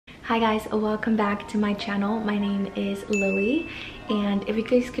Hi guys, welcome back to my channel. My name is Lily, and if you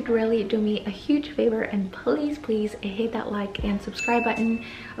guys could really do me a huge favor and please hit that like and subscribe button.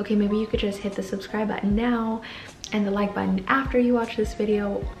 Okay, maybe you could just hit the subscribe button now and the like button after you watch this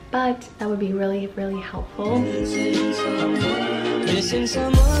video, but that would be really helpful.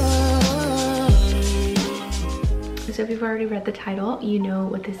 So if you've already read the title, you know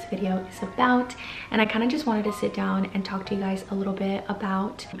what this video is about, and I kind of just wanted to sit down and talk to you guys a little bit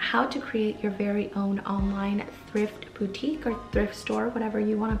about how to create your very own online thrift boutique or thrift store, whatever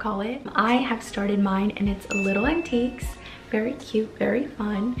you want to call it. I have started mine and it's Little Antiques. Very cute, very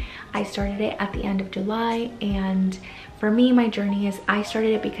fun. I started it at the end of July, and for me, my journey is I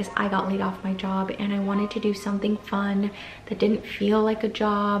started it because I got laid off my job and I wanted to do something fun that didn't feel like a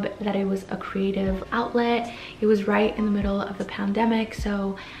job, that it was a creative outlet. It was right in the middle of the pandemic,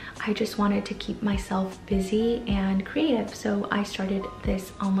 so I just wanted to keep myself busy and creative. So I started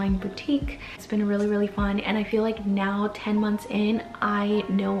this online boutique. It's been really fun, and I feel like now 10 months in, I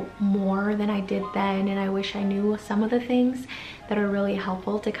know more than I did then, and I wish I knew some of the things that are really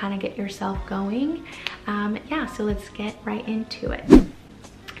helpful to kind of get yourself going. Yeah, so let's get right into it.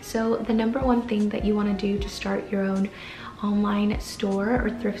 So the number one thing that you want to do to start your own online store or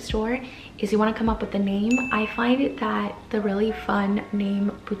thrift store is you want to come up with a name. I find that the really fun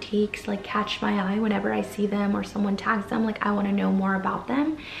name boutiques like catch my eye whenever I see them or someone tags them, like I want to know more about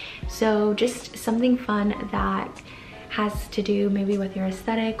them. So just something fun that has to do maybe with your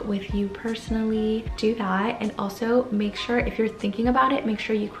aesthetic, with you personally, do that. And also make sure, if you're thinking about it, make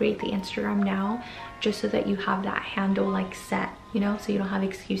sure you create the Instagram now, just so that you have that handle like set, you know, so you don't have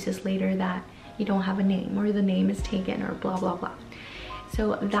excuses later that you don't have a name or the name is taken or blah blah.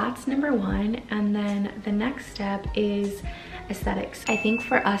 So that's number one. And then the next step is aesthetics. I think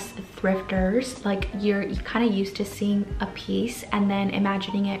for us thrifters, like you're kind of used to seeing a piece and then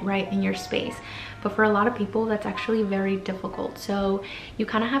imagining it right in your space, but for a lot of people that's actually very difficult. So you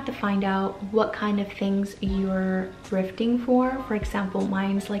kind of have to find out what kind of things you're thrifting for. For example,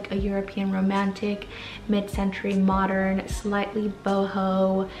 mine's like a European romantic, mid-century modern, slightly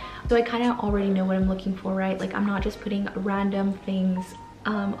boho. So I kind of already know what I'm looking for, right? Like I'm not just putting random things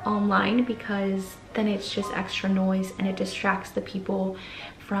online, because then it's just extra noise and it distracts the people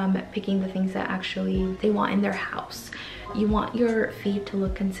from picking the things that actually they want in their house. You want your feed to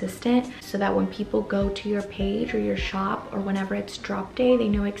look consistent so that when people go to your page or your shop or whenever it's drop day, they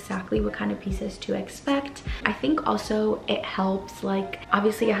know exactly what kind of pieces to expect. I think also it helps, like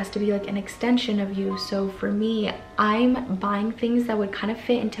obviously it has to be like an extension of you. So for me, I'm buying things that would kind of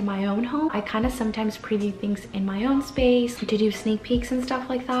fit into my own home. I kind of sometimes preview things in my own space to do sneak peeks and stuff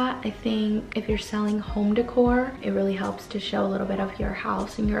like that. I think if you're selling home decor, it really helps to show a little bit of your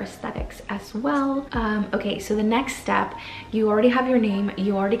house and your aesthetics as well. Okay, so the next step, you already have your name,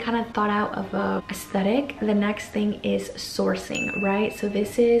 you already kind of thought out of a aesthetic. The next thing is sourcing, right? So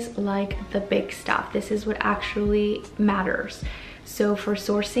this is like the big stuff. This is what actually matters. So for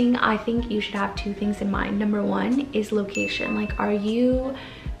sourcing, I think you should have two things in mind. Number one is location. Like, are you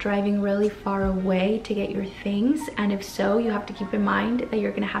driving really far away to get your things? And if so, you have to keep in mind that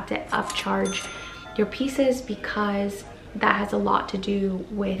you're gonna have to upcharge your pieces, because that has a lot to do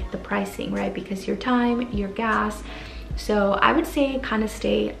with the pricing, right? Because your time, your gas. So I would say kind of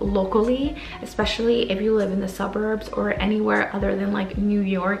stay locally, especially if you live in the suburbs or anywhere other than like New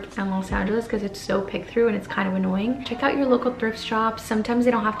York and Los Angeles, because it's so picked through and it's kind of annoying. Check out your local thrift shops. Sometimes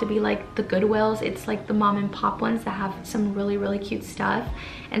they don't have to be like the Goodwills. It's like the mom and pop ones that have some really cute stuff.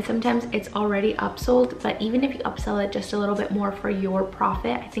 And sometimes it's already upsold, but even if you upsell it just a little bit more for your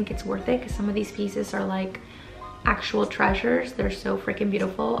profit, I think it's worth it, because some of these pieces are like actual treasures. They're so freaking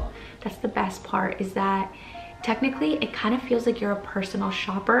beautiful. That's the best part, is that technically it kind of feels like you're a personal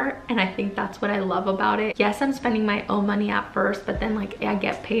shopper, and I think that's what I love about it. Yes, I'm spending my own money at first, but then like I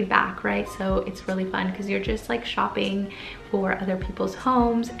get paid back, right? So it's really fun because you're just like shopping for other people's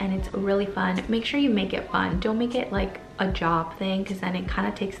homes, and it's really fun. Make sure you make it fun. Don't make it like a job thing, because then it kind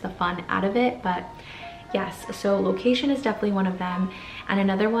of takes the fun out of it. But yes, so location is definitely one of them. And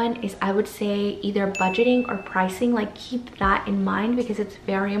another one is, I would say, either budgeting or pricing. Like keep that in mind, because it's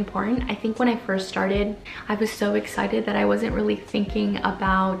very important. I think when I first started, I was so excited that I wasn't really thinking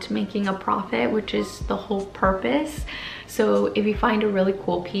about making a profit, which is the whole purpose. So if you find a really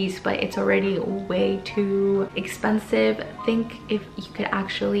cool piece but it's already way too expensive, think if you could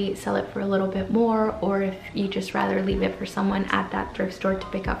actually sell it for a little bit more, or if you just rather leave it for someone at that thrift store to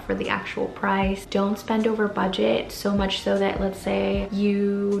pick up for the actual price. Don't spend over budget, so much so that, let's say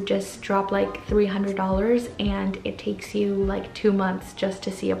you just drop like $300 and it takes you like 2 months just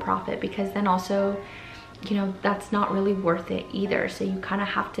to see a profit, because then also you know, that's not really worth it either. So you kind of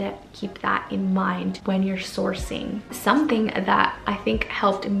have to keep that in mind when you're sourcing. Something that I think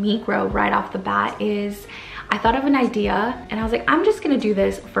helped me grow right off the bat is I thought of an idea and I was like, I'm just gonna do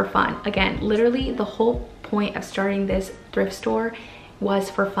this for fun. Again, literally the whole point of starting this thrift store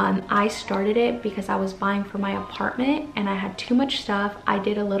was for fun. I started it because I was buying for my apartment and I had too much stuff. I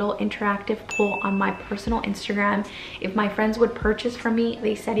did a little interactive poll on my personal Instagram. If my friends would purchase from me,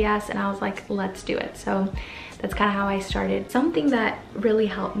 they said yes, and I was like, let's do it. So that's kind of how I started. Something that really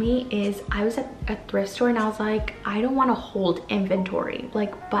helped me is I was at a thrift store and I was like, I don't want to hold inventory,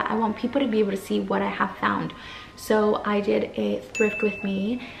 like, but I want people to be able to see what I have found. So I did a thrift with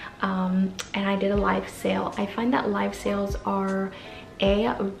me and I did a live sale. I find that live sales are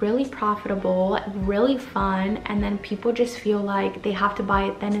really profitable, really fun, and then people just feel like they have to buy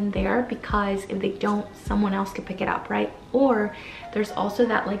it then and there, because if they don't, someone else could pick it up, right? Or there's also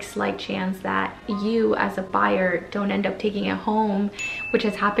that like slight chance that you as a buyer don't end up taking it home, which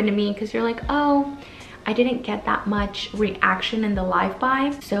has happened to me, because you're like, oh, I didn't get that much reaction in the live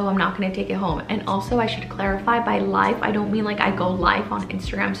buy, so I'm not gonna take it home. And also I should clarify, by live, I don't mean like I go live on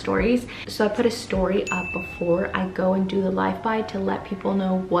Instagram stories. So I put a story up before I go and do the live buy to let people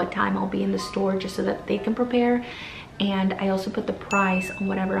know what time I'll be in the store, just so that they can prepare. And I also put the price on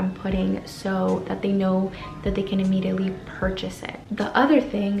whatever I'm putting so that they know that they can immediately purchase it. The other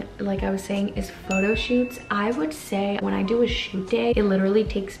thing, like I was saying, is photo shoots. I would say when I do a shoot day, it literally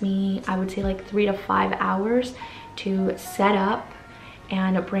takes me, I would say, like 3 to 5 hours to set up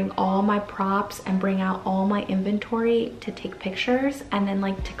and bring all my props and bring out all my inventory to take pictures, and then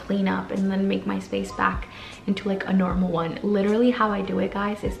like to clean up and then make my space back into like a normal one. Literally how I do it,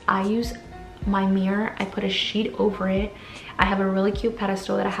 guys, is I use my mirror, I put a sheet over it. I have a really cute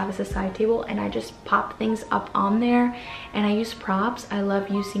pedestal that I have as a side table, and I just pop things up on there, and I use props. I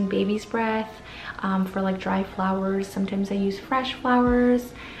love using baby's breath for like dry flowers. Sometimes I use fresh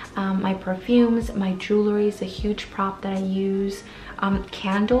flowers. My perfumes, my jewelry is a huge prop that I use.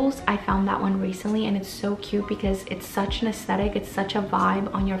 Candles, I found that one recently, and it's so cute because it's such an aesthetic, it's such a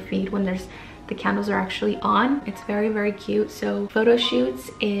vibe on your feed when the candles are actually on. It's very, very cute. So photo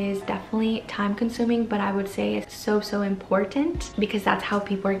shoots is definitely time consuming, but I would say it's so important, because that's how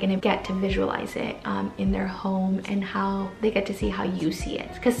people are gonna get to visualize it in their home, and how they get to see how you see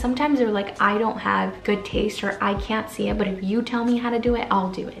it. Because sometimes they're like, I don't have good taste, or I can't see it, but if you tell me how to do it,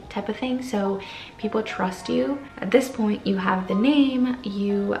 I'll do it, type of thing. So people trust you. At this point, you have the name,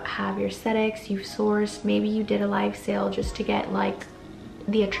 you have your aesthetics, you've sourced, maybe you did a live sale just to get like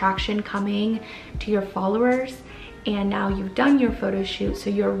the attraction coming to your followers, and now you've done your photo shoot,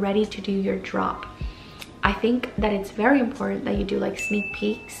 so you're ready to do your drop. I think that it's very important that you do like sneak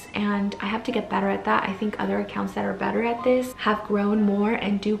peeks, and I have to get better at that. I think other accounts that are better at this have grown more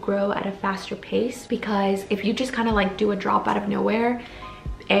and do grow at a faster pace, because if you just kind of like do a drop out of nowhere,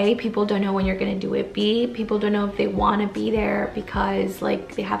 A, people don't know when you're gonna do it. B, people don't know if they wanna be there because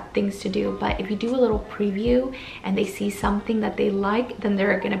like they have things to do. But if you do a little preview and they see something that they like, then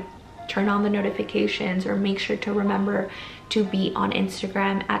they're gonna turn on the notifications, or make sure to remember to be on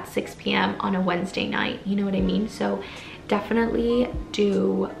Instagram at 6 p.m. on a Wednesday night. You know what I mean? So definitely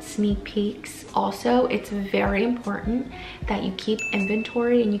do sneak peeks. Also, it's very important that you keep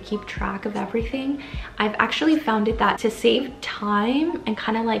inventory and you keep track of everything. I've actually found it that to save time and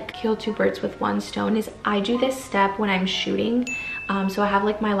kind of like kill two birds with one stone is I do this step when I'm shooting. So I have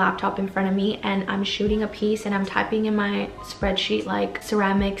like my laptop in front of me and I'm shooting a piece, and I'm typing in my spreadsheet like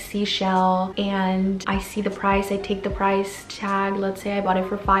ceramic seashell, and I see the price. I take the price tag, let's say I bought it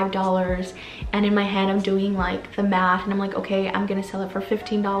for $5, and in my head I'm doing like the math, and I'm like, okay, I'm gonna sell it for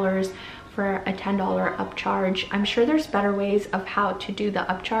 $15 for a $10 upcharge. I'm sure there's better ways of how to do the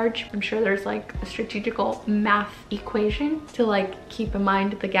upcharge. I'm sure there's like a strategical math equation to like keep in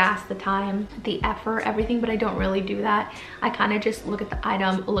mind the gas, the time, the effort, everything, but I don't really do that. I kind of just look at the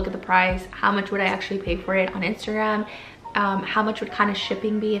item, look at the price, how much would I actually pay for it on Instagram, how much would kind of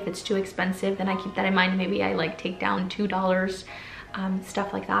shipping be. If it's too expensive, then I keep that in mind. Maybe I like take down $2,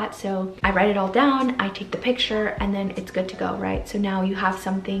 stuff like that. So I write it all down, I take the picture, and then it's good to go, right? So now you have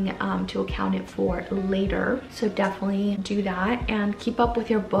something to account it for later. So definitely do that, and keep up with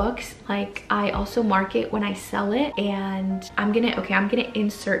your books. Like, I also mark it when I sell it, and I'm gonna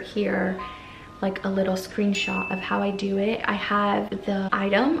insert here like a little screenshot of how I do it. I have the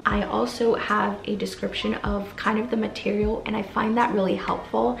item. I also have a description of kind of the material, and I find that really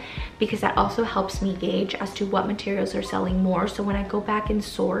helpful because that also helps me gauge as to what materials are selling more. So when I go back and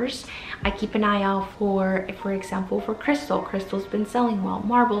source, I keep an eye out for example, for crystal. Crystal's been selling well,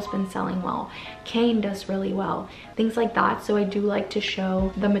 marble's been selling well, cane does really well, things like that. So I do like to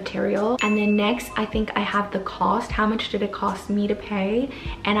show the material. And then next, I think I have the cost. How much did it cost me to pay?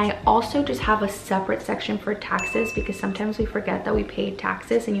 And I also just have a separate section for taxes because sometimes we forget that we paid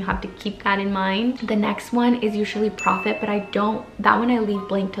taxes, and you have to keep that in mind. The next one is usually profit, but that one I leave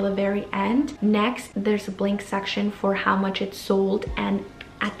blank till the very end. Next, there's a blank section for how much it sold, and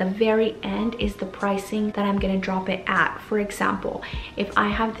at the very end is the pricing that I'm gonna drop it at. For example, if I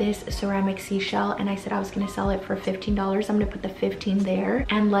have this ceramic seashell and I said I was gonna sell it for $15, I'm gonna put the 15 there.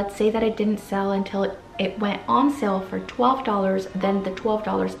 And let's say that it didn't sell until it went on sale for $12, then the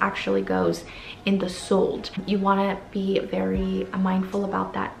 $12 actually goes in the sold. You want to be very mindful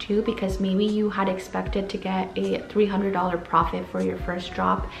about that too, because maybe you had expected to get a $300 profit for your first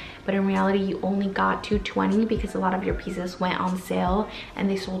drop, but in reality you only got $220 because a lot of your pieces went on sale and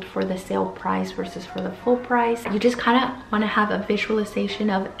they sold for the sale price versus for the full price. You just kind of want to have a visualization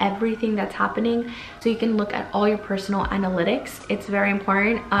of everything that's happening so you can look at all your personal analytics. It's very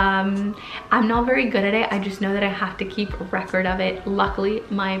important. I'm not very good at it. I just know that I have to keep a record of it. Luckily,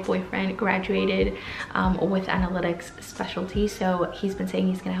 my boyfriend graduated with analytics specialty, so he's been saying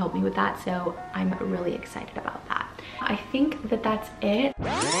he's gonna help me with that, so I'm really excited about that. I think that that's it.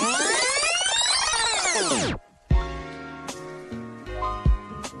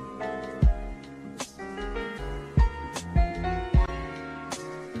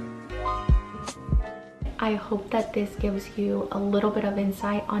 I hope that this gives you a little bit of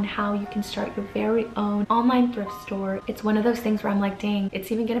insight on how you can start your very own online thrift store. It's one of those things where I'm like, dang,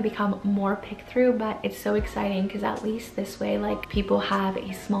 it's even gonna become more pick through, but it's so exciting because at least this way, like, people have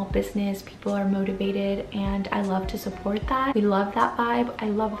a small business, people are motivated, and I love to support that. We love that vibe. I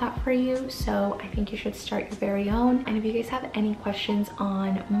love that for you. So I think you should start your very own. And if you guys have any questions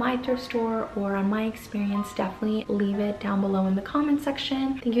on my thrift store or on my experience, definitely leave it down below in the comment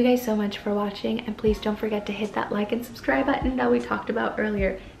section. Thank you guys so much for watching, and please don't forget to hit that like and subscribe button that we talked about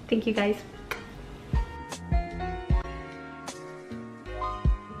earlier. Thank you guys.